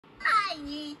I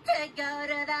need to go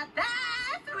to the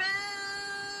bathroom.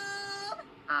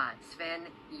 Sven,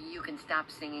 you can stop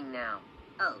singing now.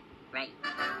 Oh, right.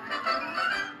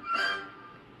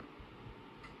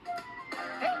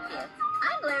 Hey, kids.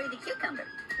 I'm Larry the Cucumber.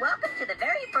 Welcome to the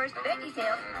very first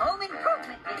VeggieTales home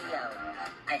improvement video.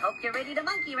 I hope you're ready to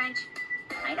monkey wrench.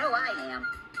 I know I am.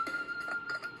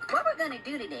 What we're going to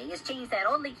do today is change that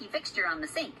old leaky fixture on the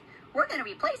sink. We're going to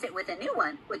replace it with a new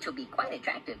one, which will be quite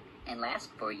attractive and last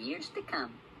for years to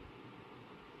come.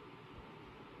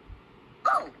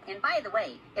 Oh, and by the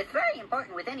way, it's very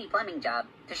important with any plumbing job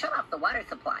to shut off the water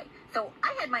supply. So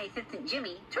I had my assistant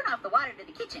Jimmy turn off the water to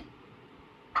the kitchen.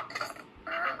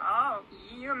 Oh,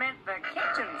 you meant the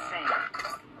kitchen sink.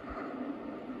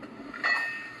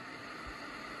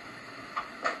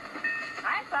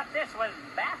 I thought this was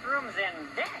bathrooms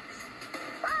and decks.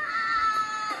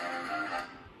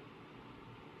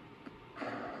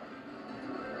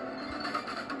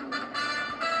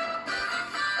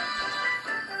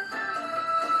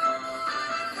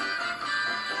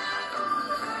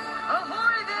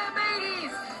 Ahoy there,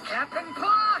 mateys! Captain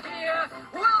Paw here.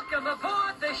 Welcome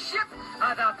aboard the ship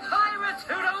of the pirates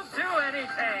who don't do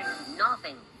anything.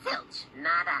 Nothing. Filch.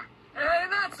 Nada.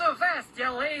 Not so fast, you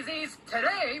lazies.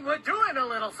 Today, we're doing a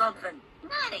little something.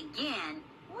 Not again.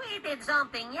 We did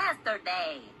something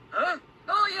yesterday. Huh?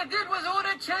 All you did was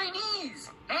order Chinese.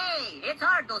 Hey, it's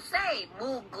hard to say,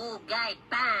 Mugu Gai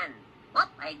Pan. Oh,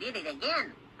 I did it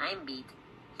again. I'm beat.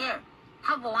 Here,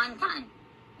 have one time.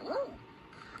 Ooh.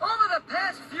 Over the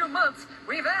past few months,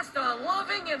 we've asked our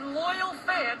loving and loyal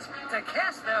fans to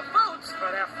cast their votes for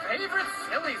their favorite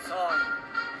silly song.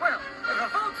 Well, the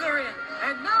votes are in,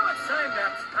 and now it's time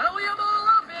to tally them all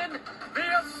up in the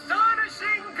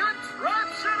astonishing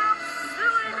contraption of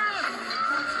silliness.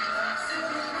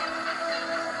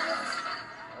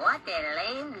 What a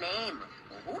lame name.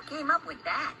 Who came up with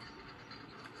that?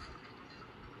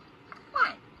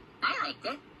 What? I liked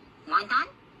it. One time?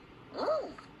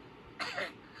 Ooh.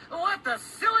 Let the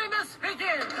silliness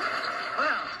begin.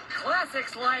 Well,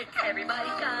 classics like Everybody's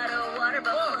got a water Oh,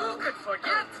 bottle. who could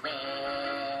forget?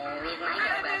 Where is my And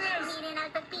hairbrush? it is.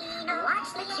 Watch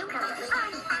the cucumber.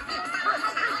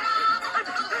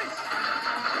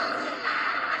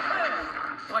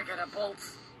 Bucket of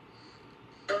bolts.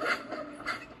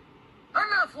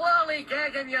 Enough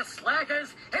lollygagging, you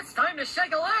slackers. It's time to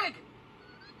shake a leg.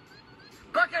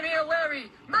 Buccaneer Larry,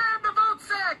 man the boat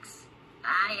sacks.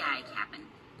 Aye, aye, Captain.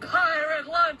 Pirate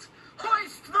Lunt,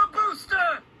 hoist the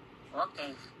booster.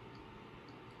 Okay.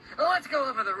 Let's go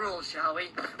over the rules, shall we?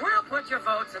 We'll put your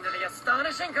votes into the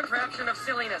astonishing contraption of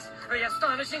silliness. The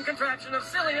astonishing contraption of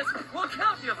silliness will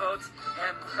count your votes,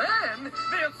 and then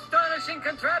the astonishing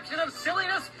contraption of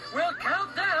silliness will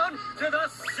count down to the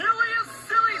silliest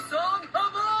silly song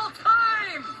of all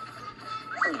time.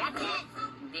 That's it.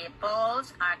 The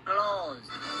polls are closed.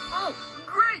 Oh,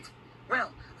 great!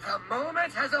 Well, the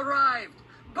moment has arrived.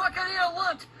 Buccaneer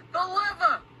Lunt, the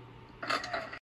lever!